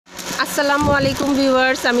আসসালামু আলাইকুম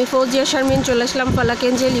ভিউয়ার্স, আমি ফৌজিয়া শারমিন চলে আসলাম ফালাক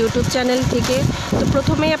এঞ্জেল ইউটিউব চ্যানেল থেকে। তো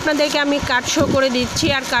প্রথমেই আপনাদেরকে আমি কার্ড শো করে দিচ্ছি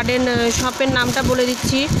আর কার্ডের শপের নামটা বলে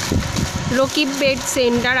দিচ্ছি, রকিব বেড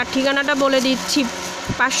সেন্টার। আর ঠিকানাটা বলে দিচ্ছি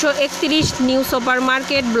 531 new super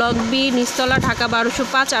market, block B, নিচতলা, ঢাকা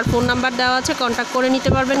 1205। আর ফোন নাম্বার দেওয়া আছে, কন্ট্যাক্ট করে নিতে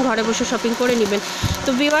পারবেন, ঘরে বসে শপিং করে নেবেন। তো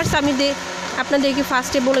ভিউয়ার্স, আমি আপনাদেরকে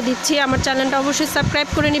ফার্স্টে বলে দিচ্ছি, আমার চ্যানেলটা অবশ্যই সাবস্ক্রাইব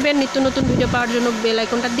করে নেবেন, নিত্য নতুন ভিডিও পাওয়ার জন্য বেল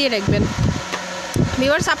আইকনটা দিয়ে রাখবেন।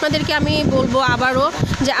 ভিউয়ার্স, আপনাদেরকে আমি বলবো আবারও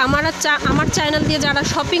যে আমার চ্যানেল দিয়ে যারা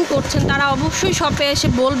শপিং করছেন তারা অবশ্যই শপে এসে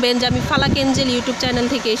বলবেন যে আমি ফালাক এঞ্জেল ইউটিউব চ্যানেল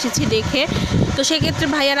থেকে এসেছি দেখে। তো সেক্ষেত্রে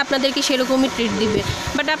ভাইয়ার আপনাদেরকে সেরকমই ট্রিট দিবে।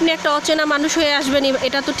 বাট আপনি একটা অচেনা মানুষ হয়ে আসবেন,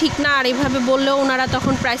 এটা তো ঠিক না। আর এইভাবে বললেও ওনারা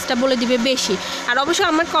তখন প্রাইসটা বলে দিবে বেশি। আর অবশ্যই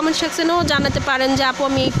আমার কমেন্ট সেকশনেও জানাতে পারেন যে আপু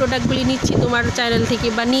আমি এই প্রোডাক্টগুলি নিচ্ছি তোমার চ্যানেল থেকে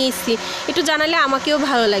বা নিয়ে এসেছি, একটু জানালে আমাকেও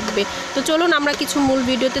ভালো লাগবে। তো চলুন আমরা কিছু মূল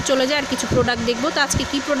ভিডিওতে চলে যাই আর কিছু প্রোডাক্ট দেখবো। তো আজকে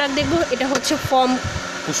কী প্রোডাক্ট দেখবো, এটা হচ্ছে ফর্ম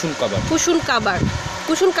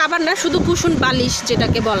কুশন কাভার না, শুধু কুশন বালিশ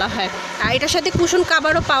যেটাকে বলা হয়। আর এটার সাথে কুশন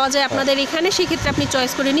কাভারও পাওয়া যায় আপনাদের এখানে, সেক্ষেত্রে আপনি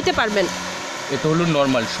চয়েস করে নিতে পারবেন। এটা হলো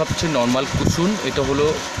নর্মাল, সবচেয়ে নর্মাল কুশন। এটা হলো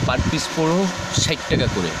পার পিস পড়ো 60 টাকা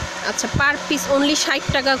করে। আচ্ছা, পার পিস অনলি 60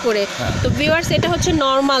 টাকা করে। তো ভিউয়ার্স, এটা হচ্ছে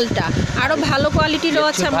নর্মালটা, আরও ভালো কোয়ালিটিরও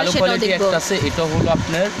আছে, আমরা সেটাও দেখব। এটা হলো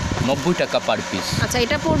আপনার 90 টাকা পার পিস। আচ্ছা,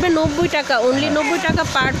 এটা পড়বে 90 টাকা, অনলি 90 টাকা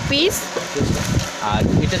পার পিস। আর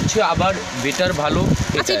এটা হচ্ছে আবার বেটার ভালো।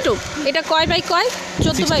 আচ্ছা, একটু এটা কয় বাই কয়?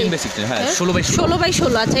 14 বাই 16। হ্যাঁ, 16 বাই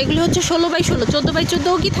 16। আচ্ছা, এগুলো হচ্ছে 16 বাই 16। 14 বাই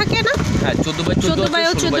 14 কি থাকে না? হ্যাঁ, 14 বাই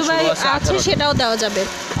 14 আছে, সেটাও দেওয়া যাবে।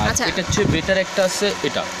 আচ্ছা, এটা হচ্ছে বেটার একটা আছে,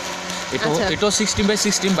 এটাও 16 বাই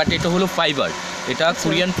 16, বাট এটা হলো ফাইবার। এটা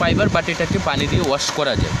কোরিয়ান ফাইবার, বাট এটাকে পানি দিয়ে ওয়াশ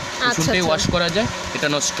করা যায়, কুশনটাই ওয়াশ করা যায়, এটা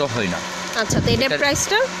নষ্ট হয় না। আচ্ছা, তো এটার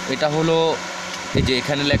প্রাইসটা? এটা হলো এই যে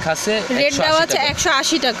এখানে লেখা আছে রেট দেওয়া আছে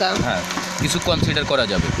 180 টাকা। হ্যাঁ, কিছু কনসিডার করা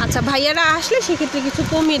যাবে। আচ্ছা, ভাইয়ারা আসলে সেক্ষেত্রে কিছু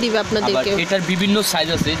কমিয়ে দিবে আপনাদেরকে। এটার বিভিন্ন সাইজ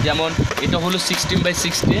আছে, যেমন এটা হলো 16 বাই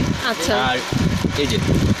 16। আচ্ছা, আর এই যে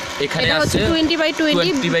এখানে এটা হচ্ছে 20 বাই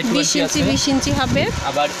 20, 20 ইঞ্চি হবে।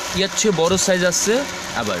 আবার এর চেয়ে বড় সাইজ আছে।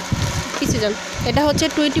 আবার পিছিয়ে যান, এটা হচ্ছে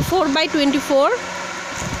 24 বাই 24,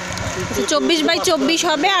 24 বাই 24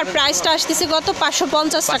 হবে। আর প্রাইসটা আসতেছে কত?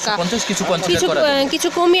 550 টাকা। কিছু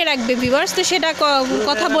কমিয়ে রাখবে ভিউয়ার্স, তো সেটা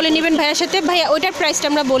কথা বলে নেবেন ভাইয়ার সাথে। ভাইয়া ওইটার প্রাইসটা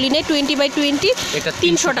আমরা বলি নাই, 20 বাই 20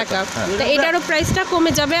 300 টাকা। তো এটারও প্রাইসটা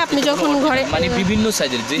কমে যাবে আপনি যখন ঘরে, মানে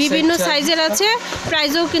বিভিন্ন সাইজের আছে,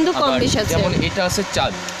 প্রাইসও কিন্তু কম বেশি আছে। যেমন এটা আছে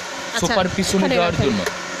চাঁদ সুপার পিছনে দেওয়ার জন্য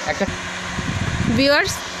একটা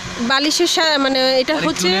ভিউয়ার্স, বালিশের মানে এটা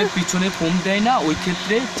হচ্ছে পিছনে ফোম দেয় না, ওই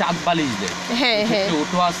ক্ষেত্রে চাঁদ বালিশ দেয়। হ্যাঁ,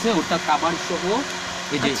 ওটা আছে, ওটা কভার সহ,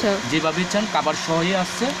 এই যে যেভাবে চান কভার সহই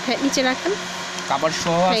আছে। হ্যাঁ, নিচে রাখেন, কভার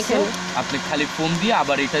সহ আছে, আপনি খালি ফোম দিয়ে।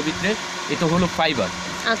 আবার এটার ভিতরে এটা হলো ফাইবার।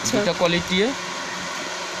 আচ্ছা, এটা কোয়ালিটি।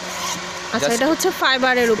 আচ্ছা, এটা হচ্ছে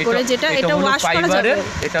ফাইবারের উপরে, যেটা এটা ওয়াশ করা যাবে,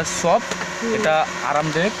 এটা সফট, এটা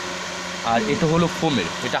আরামদায়ক। আর এটা হলো ফোমের,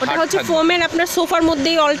 এটা হচ্ছে ফোমের, আপনার সোফার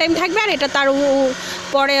মধ্যেই অল টাইম থাকবে। আর এটা তার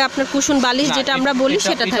পরে আপনার কুশন বালিশ যেটা আমরা বলি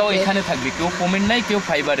সেটা থাকবে, এখানে থাকবে। কেউ ফোমের নাই, কেউ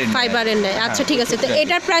ফাইবারের নাই। আচ্ছা, ঠিক আছে। তো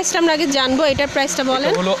এটার প্রাইসটা আমরা আগে জানবো, এটার প্রাইসটা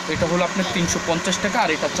বলেন। এটা হলো আপনার 350 টাকা, আর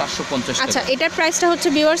এটা 450 টাকা। আচ্ছা, এটার প্রাইসটা হচ্ছে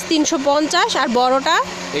ভিউয়ার্স 350, আর বড়টা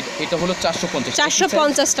এটা হলো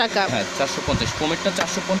 450 টাকা। হ্যাঁ, 450। ফোমেরটা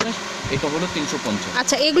 450, এটা হলো 350।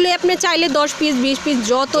 আচ্ছা, এগুলো আপনি চাইলে 10 পিস 20 পিস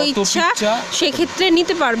যত ইচ্ছা সেক্ষেত্রে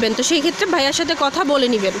নিতে পারবেন। তো সেই ক্ষেত্রে ভাইয়ার সাথে কথা বলে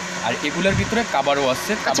নেবেন। আর এগুলোর ভিতরে কভারও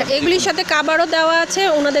আছে। আচ্ছা, এগুলির সাথে কভারও দেওয়া আছে,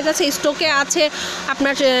 ওনাদের কাছে স্টকে আছে।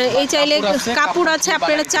 আপনার এই চাইলে কাপড় আছে,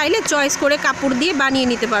 আপনারা চাইলে চয়েস করে কাপড় দিয়ে বানিয়ে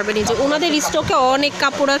নিতে পারবেন। এই যে ওনাদের স্টকে অনেক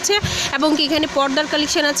কাপড় আছে, এবং কি এখানে পর্দার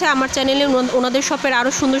কালেকশন আছে। আমার চ্যানেলে ওনাদের শপের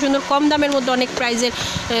আরও সুন্দর সুন্দর কম দামের মধ্যে অনেক প্রাইজের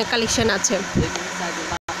কালেকশন আছে,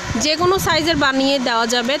 যে কোনো সাইজের বানিয়ে দেওয়া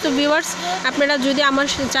যাবে। তো ভিউয়ার্স, আপনারা যদি আমার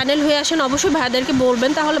চ্যানেল হয়ে আসেন অবশ্যই ভাইয়াদেরকে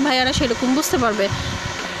বলবেন, তাহলে ভাইয়ারা সেরকম বুঝতে পারবে।